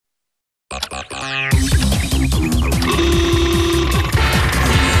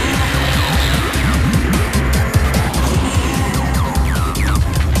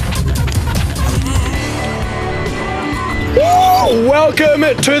Welcome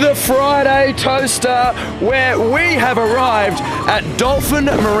to the Friday Toaster, where we have arrived at Dolphin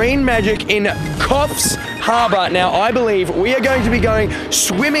Marine Magic in Coffs Harbour. Now, I believe we are going to be going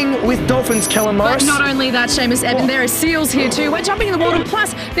swimming with dolphins, Kellen Morris. But not only that, Seamus Evan, there are seals here too. We're jumping in the water,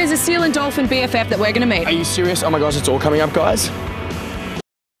 plus there's a seal and dolphin BFF that we're going to meet. Are you serious? Oh my gosh, it's all coming up, guys.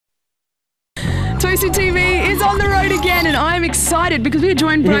 Toasted TV is on the road again, and I'm excited because we're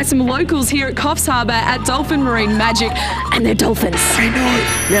joined by some locals here at Coffs Harbour at Dolphin Marine Magic, and they're dolphins. I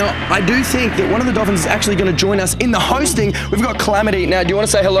know. Now, I do think that one of the dolphins is actually going to join us in the hosting. We've got Calamity. Now, do you want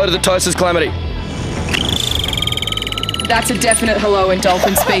to say hello to the toasters, Calamity? That's a definite hello in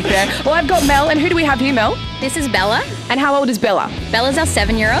dolphin speak there. Well, I've got Mel, and who do we have here, Mel? This is Bella. And how old is Bella? Bella's our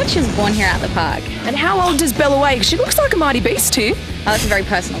 7-year-old. She was born here at the park. And how old does Bella weigh? She looks like a mighty beast too. Oh, that's a very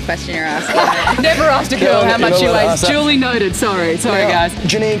personal question you're asking. Never asked a girl how much she weighs. that. Duly noted. Sorry Now, guys.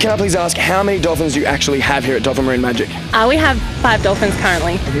 Janine, can I please ask, how many dolphins do you actually have here at Dolphin Marine Magic? We have 5 dolphins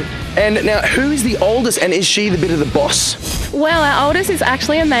currently. And now, who is the oldest, and is she the bit of the boss? Well, our oldest is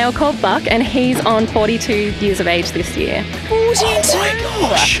actually a male called Buck, and he's on 42 years of age this year. 42? Oh my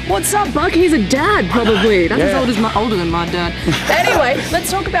gosh. What's up, Buck? He's a dad, probably. That's as old as older than my dad. Anyway,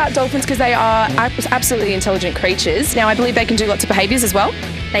 let's talk about dolphins because they are absolutely intelligent creatures. Now, I believe they can do lots of behaviours as well.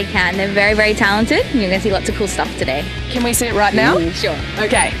 They can. They're very, very talented. You're going to see lots of cool stuff today. Can we see it right now? Sure.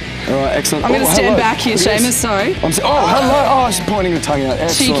 Okay. All right, excellent. I'm going to stand hello. back here, Look at this. Seamus, sorry. Oh, hello. Oh, she's pointing the tongue out.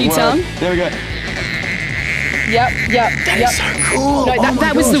 Excellent Cheeky work. tongue. There we go. Yep. That is so cool. No,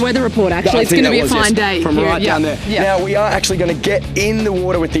 that was the weather report, actually. It's going to be a fine day. From here. right down there. Yeah. Now, we are actually going to get in the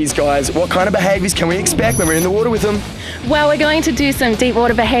water with these guys. What kind of behaviours can we expect when we're in the water with them? Well, we're going to do some deep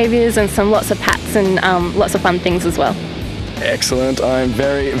water behaviours and some lots of pats and lots of fun things as well. Excellent. I'm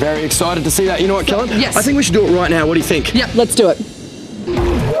very, very excited to see that. You know what, Kellen? Yes. I think we should do it right now. What do you think? Yep, let's do it.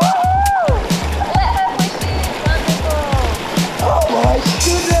 Oh my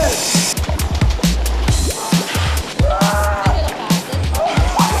goodness!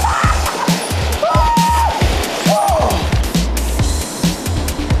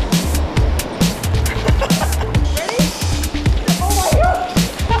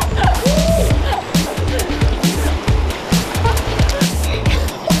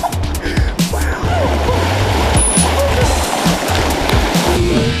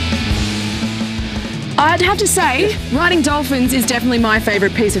 I'd have to say, riding dolphins is definitely my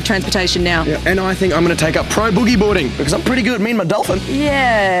favourite piece of transportation now. Yeah, and I think I'm going to take up pro boogie boarding because I'm pretty good, me and my dolphin.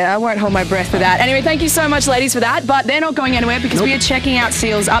 Yeah, I won't hold my breath for that. Anyway, thank you so much, ladies, for that. But they're not going anywhere because we are checking out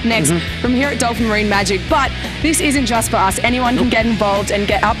seals up next from here at Dolphin Marine Magic. But this isn't just for us. Anyone can get involved and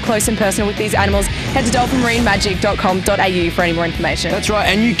get up close and personal with these animals. Head to dolphinmarinemagic.com.au for any more information. That's right,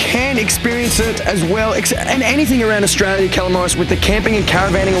 and you can experience it as well, and anything around Australia, Callum Morris, with the camping and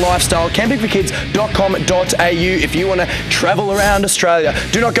caravanning lifestyle, campingforkids.com.au if you want to travel around Australia.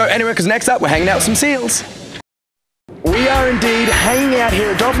 Do not go anywhere because next up we're hanging out with some seals. We are indeed hanging out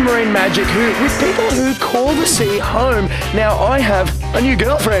here at Dolphin Marine Magic with people who call the sea home. Now, I have a new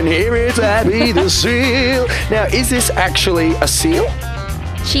girlfriend here. It's Abby the seal. Now, is this actually a seal?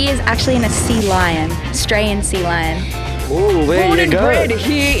 She is actually a sea lion, Australian sea lion. Oh, there Born you and go. bred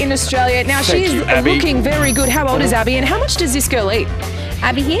here in Australia. Now, Thank she's you, Abby. looking very good. How old is Abby, and how much does this girl eat?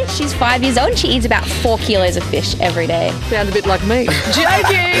 Abby here, she's 5 years old and she eats about 4 kilos of fish every day. Sounds a bit like me.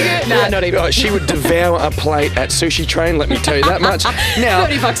 Joking! Nah, not even. Oh, she would devour a plate at Sushi Train, let me tell you that much. Now,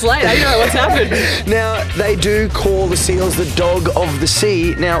 $30 later, you know what's happened. Now, they do call the seals the dog of the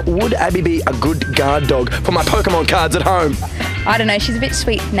sea. Now, would Abby be a good guard dog for my Pokemon cards at home? I don't know, she's a bit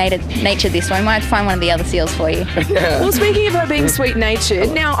sweet-natured this one. We might find one of the other seals for you. Well, speaking of her being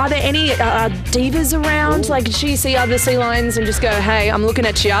sweet-natured, now, are there any divas around? Like, does she see other sea lions and just go, hey, I'm looking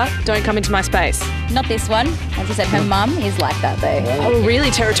at you, don't come into my space? Not this one. As I said, her mum is like that though. Oh,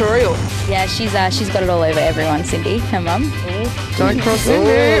 really? Territorial? Yeah, she's got it all over everyone, Cindy, her mum. Don't cross Cindy.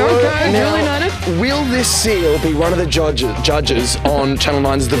 Okay, Now, duly noted. will this seal be one of the judges on Channel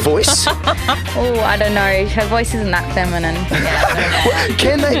 9's The Voice? Oh, I don't know. Her voice isn't that feminine. Yeah, I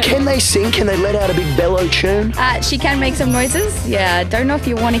don't know. Can they sing? Can they let out a big bellow tune? She can make some noises. Yeah, I don't know if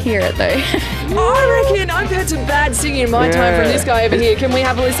you want to hear it though. I reckon I've heard some bad singing in my time from this guy over here. Can we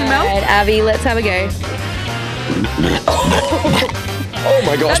have a listen, Mel? All right, Abby, let's have a go. Oh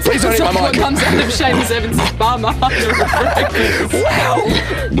my gosh, please don't hit my what mic. comes out of Seamus Evans' bum after a breakfast. Wow.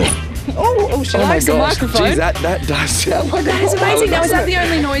 Oh, she likes the microphone. Geez, that does sound like That is amazing. Now, is that the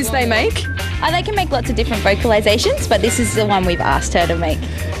only noise they make? They can make lots of different vocalizations, but this is the one we've asked her to make.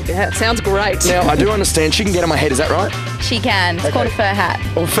 Yeah, it sounds great. Now, I do understand she can get on my head, is that right? She can. It's called a fur hat.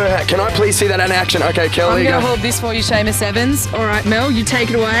 Oh, fur hat. Can I please see that in action? Okay, Kelly, I'm you going go. to hold this for you, Seamus Evans. All right, Mel, you take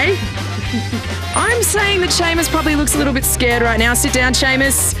it away. I'm saying that Seamus probably looks a little bit scared right now. Sit down,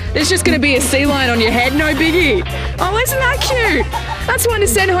 Seamus. There's just going to be a sea lion on your head, no biggie. Oh, isn't that cute? That's one to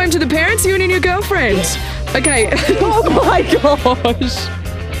send home to the parents, you and your girlfriend. Okay. Oh my gosh.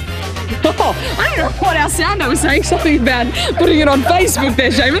 Oh, I don't know what our sounder was saying, something about putting it on Facebook there,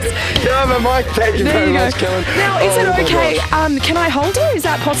 Seamus. No, but Mike, thank you very much, Kellen. Now, is it okay? Can I hold her? Is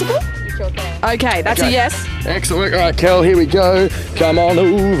that possible? Sure can. Okay, that's a yes. Excellent. All right, Kel, here we go. Come on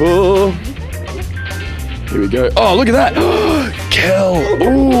over. Here we go. Oh, look at that. Kel.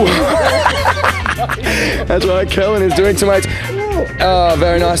 Ooh. That's right, Kellen is doing some mates. Oh,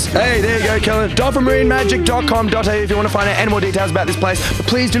 very nice. Hey, there you go, Kellen. DolphinMarineMagic.com.au if you want to find out any more details about this place. But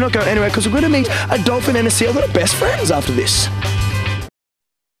please do not go anywhere because we're going to meet a dolphin and a seal that are best friends after this.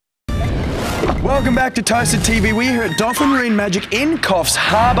 Welcome back to Toasted TV. We're here at Dolphin Marine Magic in Coffs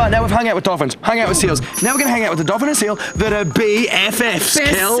Harbour. Now we've hung out with dolphins, hung out with seals. Now we're going to hang out with the dolphin and seal that are BFFs,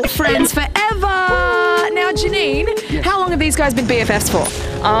 Kel. Best friends forever. Now, Janine, how long have these guys been BFFs for?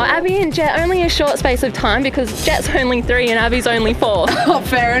 Oh, Abby and Jet, only a short space of time because Jet's only 3 and Abby's only 4. Oh,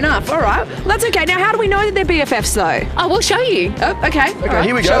 fair enough. All right. Well, that's okay. Now, how do we know that they're BFFs, though? Oh, we'll show you. Oh, okay. Okay, right.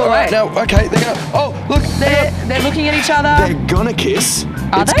 Here we go. All right, now, okay, they're going to... Oh, look. They're looking at each other. They're going to kiss.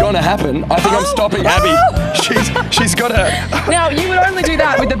 Are it's they? going to happen. I think I'm stopping Abby. She's got a... Now, you would only do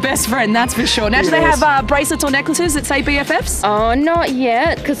that with the best friend, that's for sure. Now, do they have bracelets or necklaces that say BFFs? Oh, not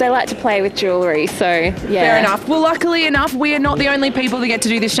yet, because they like to play with jewellery, so yeah. Fair enough. Well, luckily enough, we are not the only people that get to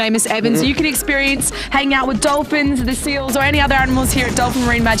do this, Seamus Evans. You can experience hanging out with dolphins, the seals, or any other animals here at Dolphin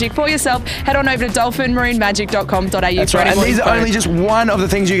Marine Magic for yourself. Head on over to dolphinmarinemagic.com.au. That's right, and these are only just one of the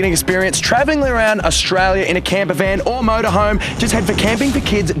things you can experience travelling around Australia in a camper van or motorhome. Just head for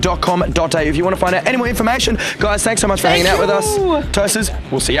campingforkids.com.au if you want to find out any more information. Guys, thanks so much for hanging out with us. Toasters,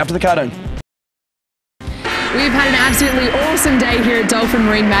 we'll see you after the cartoon. We've had an absolutely awesome day here at Dolphin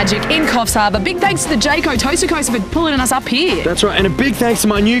Marine Magic in Coffs Harbour. Big thanks to the Jayco Toaster Coaster for pulling us up here. That's right, and a big thanks to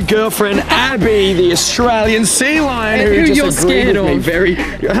my new girlfriend, Abby, the Australian sea lion, who just you're agreed scared with me. of. Very...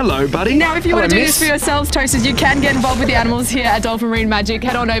 Hello, buddy. Now, if you want to do miss. this for yourselves, Toasters, you can get involved with the animals here at Dolphin Marine Magic.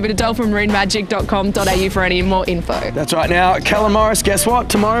 Head on over to dolphinmarinemagic.com.au for any more info. That's right. Now, Callum Morris, guess what?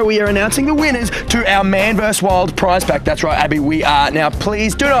 Tomorrow we are announcing the winners to our Man vs. Wild prize pack. That's right, Abby, we are. Now,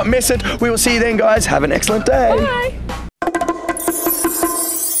 please do not miss it. We will see you then, guys. Have an excellent day. Bye.